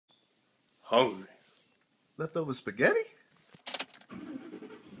hungry. Leftover spaghetti?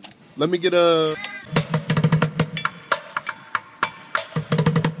 Let me get a...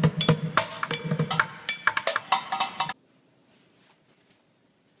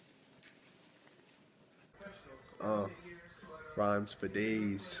 Rhymes for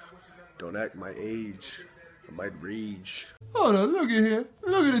days. Don't act my age. I might rage. Hold on, look at here.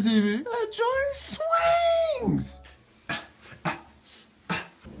 Look at the TV. That joint swings!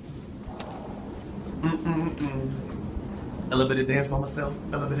 Elevator dance by myself.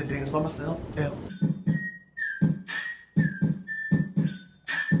 Elevator dance by myself. L.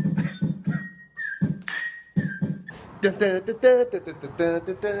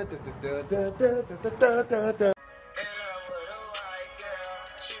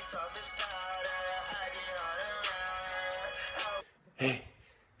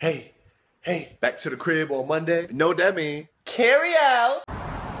 Hey, back to the crib on Monday. You know what that mean? Carry out.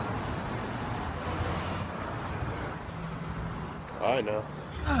 I know.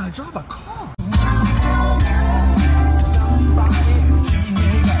 Drive a car.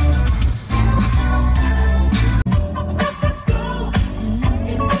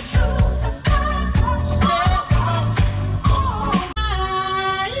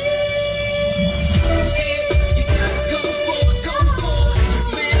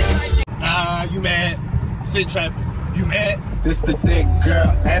 You mad? Sit traffic. You mad? This the thick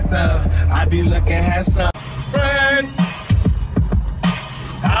girl anthem. I be looking handsome. Friends.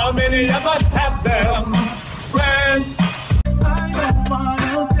 How many of us have them? Friends. I don't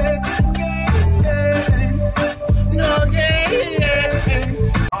wanna take games. No games.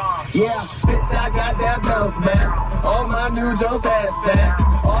 Yeah, bitch, I got that bounce back. All my new Jones ass fat.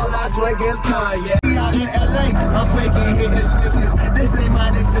 All I drink is Kanye. Out in LA, I'm faking hitting switches. This ain't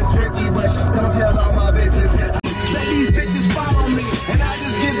mine, this is tricky, but don't tell all my bitches. Let these bitches follow me, and I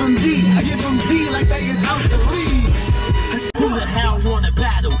just give them D. I give them D like they is out the league. Who the hell wanna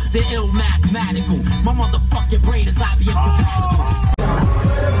battle? The ill mathematical. My motherfucking brain is IBM compatible.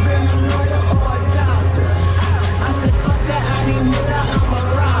 Could've been a lawyer or a doctor. I said fuck that, I need nigga, I'm a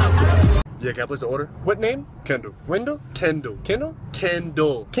robber. Yeah, can I place the order? What name? Kendall. Wendell? Kendall. Kendall?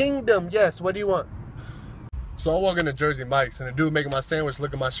 Kendall. Kingdom, yes. What do you want? So I walk into Jersey Mike's and the dude making my sandwich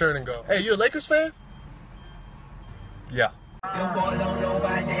look at my shirt and go, hey, you a Lakers fan? Yeah. Them boy don't know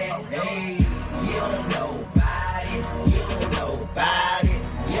about that. Hey, you don't know about it. You don't know about it.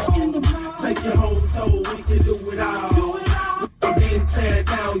 Take your whole soul, we can do it all. Then tear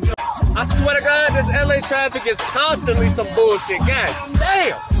down your... I swear to God, this LA traffic is constantly some bullshit. God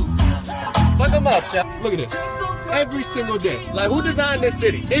damn! Fuck them up, Jeff. Look at this. Every single day. Like, who designed this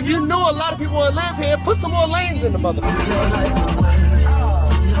city? If you know a lot of people want to live here, put some more lanes in the motherfucker.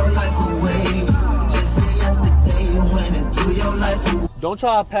 Don't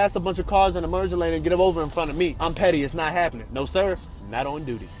try to pass a bunch of cars in the merger lane and get them over in front of me. I'm petty. It's not happening. No, sir. Not on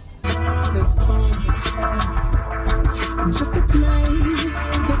duty. Just a place.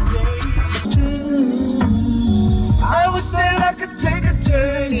 I wish that I could take a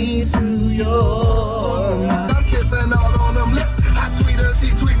journey through your life. I'm kissing all on them lips. I tweet her, she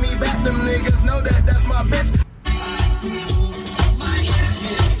tweet me back. Them niggas know that that's my bitch.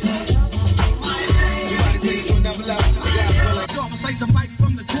 The mic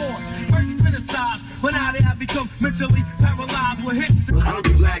from the core. First criticized, but now they have become mentally paralyzed with hits. I don't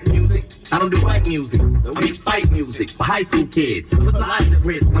do black music. I don't do white music. I do fight music for high school kids. Put the lives at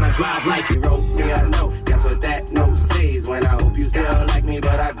risk when I drive like you. Wrote me a note. Guess what that note says? When I hope you still like me,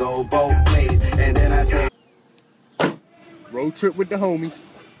 but I go both ways. And then I say, Road trip with the homies.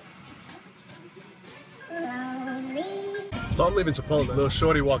 So I'm leaving Chipotle. Little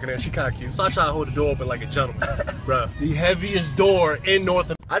shorty walking in, she kinda cute. So I try to hold the door open like a gentleman. Bruh, the heaviest door in North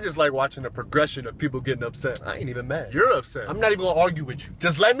America. I just like watching the progression of people getting upset. I ain't even mad. You're upset. I'm not even gonna argue with you.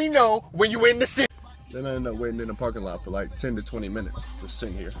 Just let me know when you in the city. Then I end up waiting in the parking lot for like 10 to 20 minutes, just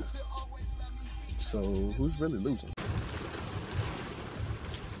sitting here. So who's really losing?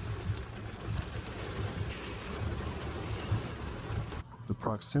 The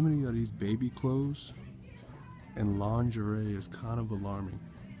proximity of these baby clothes and lingerie is kind of alarming.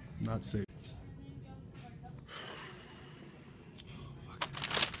 Not safe.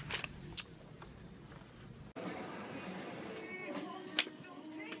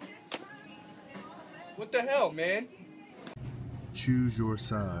 What the hell, man? Choose your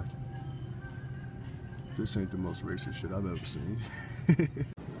side. This ain't the most racist shit I've ever seen.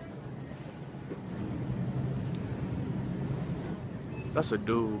 That's a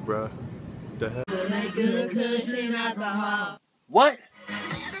dude, bruh. The hell? Like good cushion alcohol. What?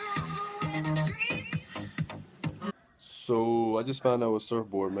 So So I just found out with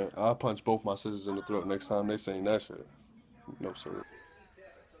surfboard, man. I'll punch both my sisters in the throat next time they sing that shit. No, sir.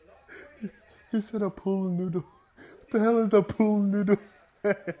 He said a pool noodle. What the hell is a pool noodle?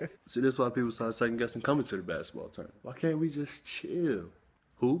 See, this is why people start second guessing coming to the basketball tournament. Why can't we just chill?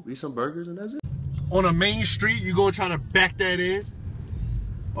 Hoop, eat some burgers, and that's it. On a main street, you gonna try to back that in?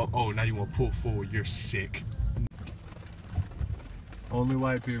 Oh, now you wanna pull forward. You're sick. Only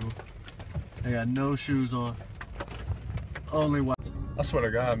white people. They got no shoes on. Only white. I swear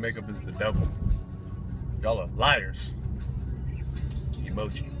to God, makeup is the devil. Y'all are liars.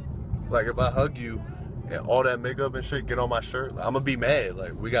 Emoji. Like if I hug you and all that makeup and shit get on my shirt, like, I'm gonna be mad.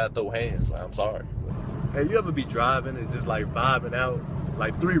 Like we gotta throw hands. Like I'm sorry. Hey, you ever be driving and just like vibing out?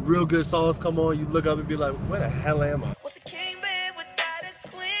 Like 3 real good songs come on, you look up and be like, where the hell am I? What's a king bed without a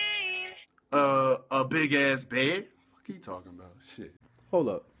queen? A big ass bed? What are you talking about? Shit. Hold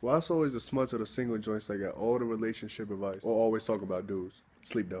up. Why it's always the smuts or the single joints that got all the relationship advice or always talk about dudes?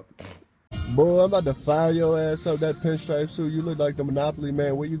 Sleep though. Boy, I'm about to fire your ass up that pinstripe suit. You look like the Monopoly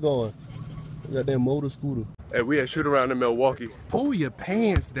man. Where you going? You got that motor scooter. Hey, we had shoot around in Milwaukee. Pull your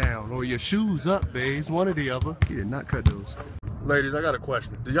pants down or your shoes up, babes. One or the other. He did not cut those. Ladies, I got a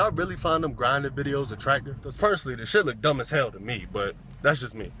question. Do y'all really find them grinding videos attractive? Because personally, the shit look dumb as hell to me, but that's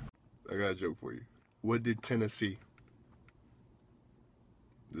just me. I got a joke for you. What did Tennessee?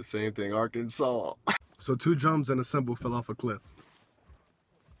 The same thing Arkansas. So 2 drums and a cymbal fell off a cliff.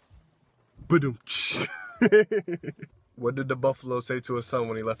 Ba-doom. What did the buffalo say to his son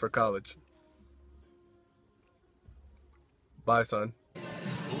when he left for college? Bye, son.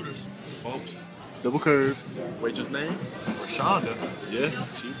 Hooters, folks. Double curves. Waitress name? Rashonda. Yeah,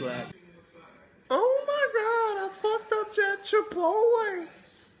 she black. Oh my God, I fucked up at Chipotle.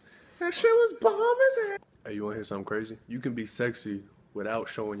 That shit was bomb as hell. Hey, you wanna hear something crazy? You can be sexy without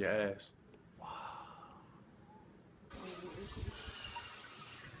showing your ass. Wow.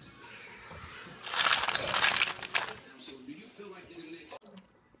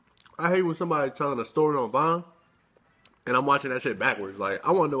 I hate when somebody telling a story on Vine and I'm watching that shit backwards. Like,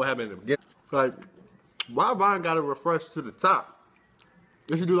 I wanna know what happened in the beginning. Like, why Vine gotta refresh to the top?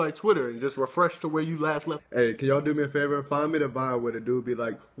 You should do like Twitter and just refresh to where you last left. Hey, can y'all do me a favor? Find me the Vine where the dude be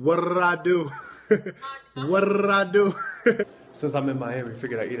like, what did I do? What did I do? Since I'm in Miami,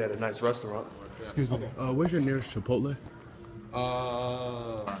 figured I'd eat at a nice restaurant. Excuse me. Where's your nearest Chipotle?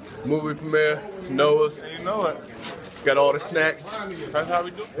 Movie premiere, Noah's. You know it. Got all the snacks. That's how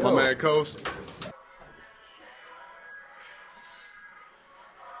we do. My man Coast.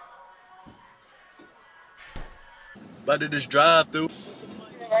 About to just drive through.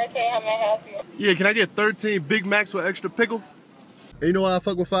 Okay, how may I help you? Yeah, can I get 13 Big Macs with extra pickle? And you know why I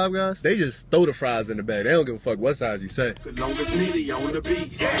fuck with Five Guys? They just throw the fries in the bag. They don't give a fuck what size you say. The longest media on the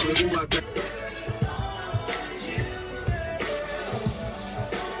beat.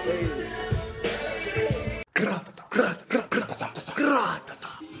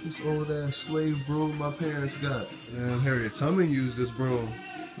 This old ass slave broom my parents got. Damn, Harriet Tubman used this broom.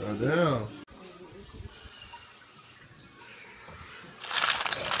 Now down.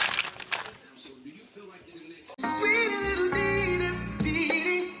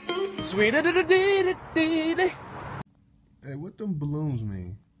 Hey, what them balloons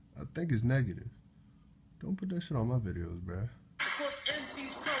mean? I think it's negative. Don't put that shit on my videos, bruh. Because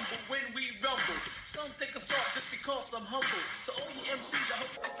MCs crumble when we rumble. Some think I'm soft just because I'm humble. So all you MCs, I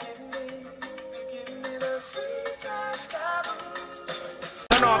hope.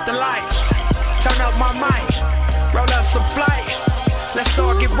 Turn off the lights, turn up my mics, roll up some flights, let's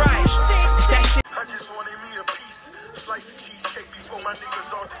all get right. It's that shit. I just wanted me a piece, slice of cheesecake before my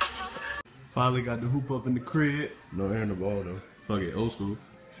niggas all deceased. Finally got the hoop up in the crib. No air in the ball though. Fuck it, old school.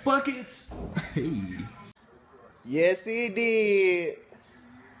 Buckets! Hey. Yes, he did.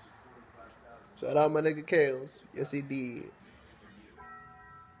 Shout out my nigga Kales. Yes, he did. I'm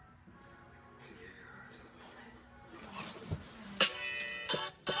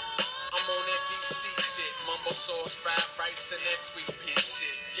on that DC shit. Mumbo sauce, fried rice, and that 3-piece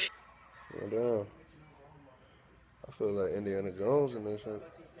shit. Yeah. Well, damn. I feel like Indiana Jones in this shit.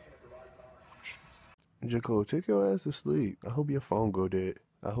 Jaco, take your ass to sleep. I hope your phone go dead.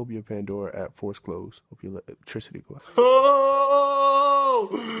 I hope your Pandora app force close. Hope your electricity go out. Oh!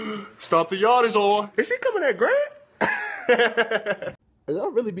 Stop the yard is on. Is he coming at Grant? Y'all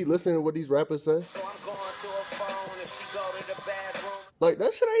really be listening to what these rappers say? So I'm going through a phone if she go to the bathroom. Like,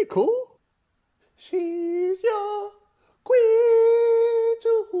 that shit ain't cool. She's your queen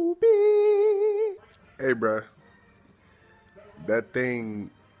to be. Hey, bruh. That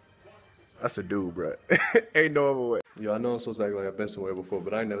thing... That's a dude, bro. Ain't no other way. Yo, I know I'm supposed to act like I've been somewhere before,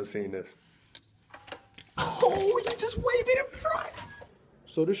 but I ain't never seen this. Oh, you just waved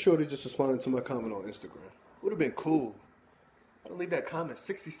So this shorty just responded to my comment on Instagram. Would have been cool. I don't leave that comment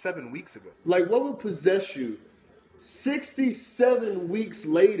 67 weeks ago. Like, what would possess you 67 weeks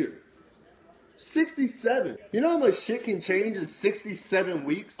later? 67. You know how much shit can change in 67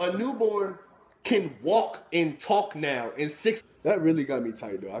 weeks? A newborn can walk and talk now in 6. That really got me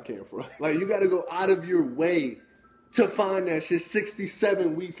tight though, I can't front. Like, you gotta go out of your way to find that shit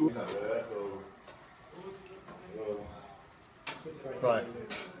 67 weeks later. Right.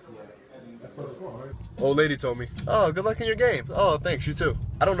 Old lady told me, oh, good luck in your games. Oh, thanks, you too.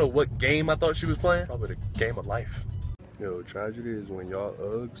 I don't know what game I thought she was playing. Probably the game of life. Yo, tragedy is when y'all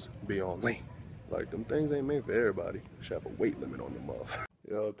Uggs be on lean. Like, them things ain't made for everybody. Should have a weight limit on them off.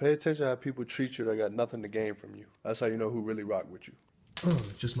 Yo, pay attention to how people treat you that got nothing to gain from you. That's how you know who really rock with you. Oh,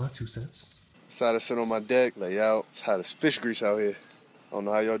 just my 2 cents. Decided to sit on my deck, lay out. It's hot as fish grease out here. I don't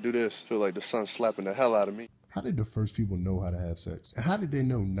know how y'all do this. Feel like the sun's slapping the hell out of me. How did the first people know how to have sex? And how did they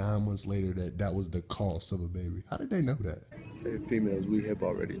know 9 months later that that was the cost of a baby? How did they know that? Hey, females, we hip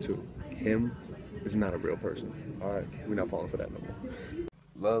already too. Him is not a real person. All right, we're not falling for that no more.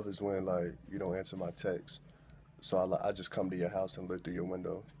 Love is when, like, you don't answer my text. So I just come to your house and look through your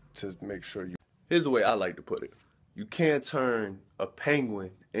window to make sure you... Here's the way I like to put it. You can't turn a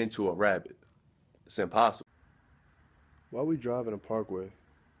penguin into a rabbit. It's impossible. Why we drive in a parkway,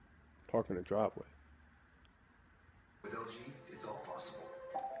 park in a driveway? With LG, it's all possible.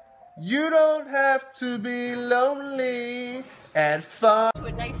 You don't have to be lonely at far. To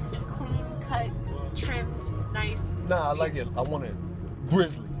a nice, clean cut, trimmed, nice. Nah, I like it. I want it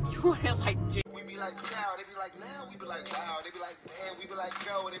grizzly. You want it like We be like, chow, they be like, now, we be like, wow, they be like, damn, we be like,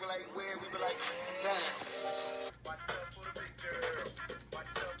 yo, they be like, where, we be like, damn. Watch out for the big girl, watch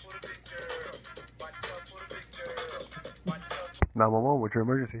out for the big girl, watch out for the big girl, watch out. 911, what's your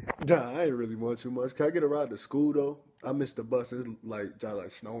emergency? Nah, I ain't really want too much. Can I get a ride to school though? I missed the bus. It's like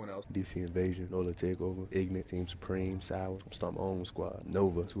snowing out. DC Invasion, Nola Takeover, Ignite, Team Supreme, Sour, Start My Own Squad,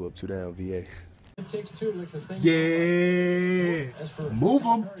 Nova, 2 Up, 2 Down, VA. It takes two, like the thing. Yeah, move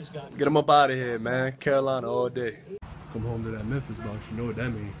them. Get them up out of here, man. Carolina all day. Come home to that Memphis box. You know what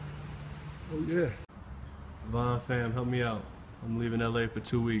that means? Oh yeah. Vaughn fam, help me out. I'm leaving LA for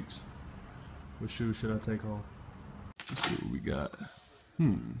 2 weeks. What shoes should I take home? Let's see what we got.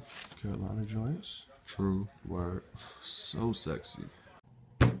 Carolina joints. True. Word. So sexy.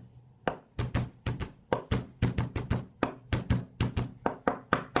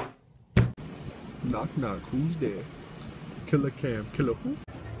 Knock knock, who's there? Killer Cam, killer who?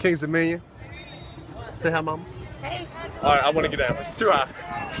 King's Dominion. Say hi, mama. Hey. Alright, I want to get out. It's too high.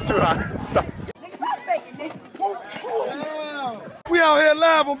 It's too high. Stop. We out here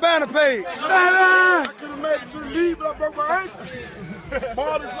live on Banner Page. I could have made it to the lead, but I broke my ankle.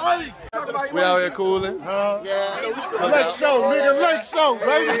 Ball is life. We out here cooling. Lake show, nigga, lake show,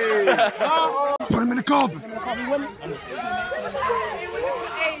 baby. Put him in the coffin.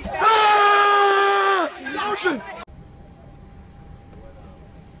 Ocean.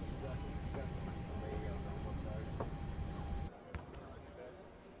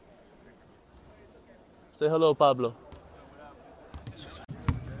 Say hello, Pablo. I'm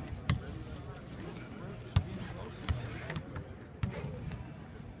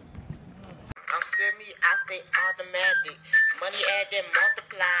semi, I stay automatic. Money add then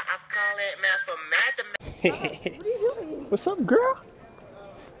multiply. I call it mathematics. What are you doing? What's up, girl?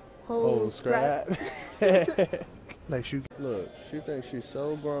 Oh, scrap. Like she look, she thinks she's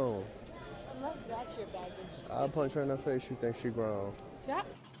so grown. Unless that's your baggage. I'll punch her in the face, she thinks she grown. Yeah.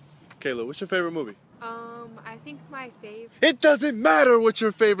 Kayla, what's your favorite movie? I think my fave. It doesn't matter what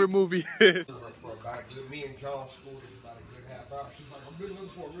your favorite movie is. Me and John schooled us about a good half hour. She's like, I've been looking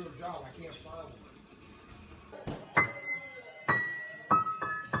for a real job. I can't find one.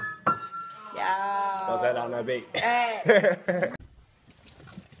 Yeah. How's that on that beat? Hey.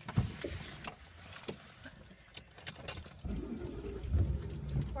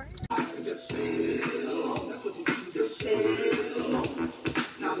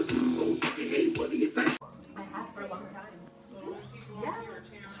 I have for a long time. Yeah.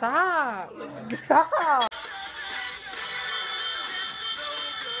 Stop. Stop.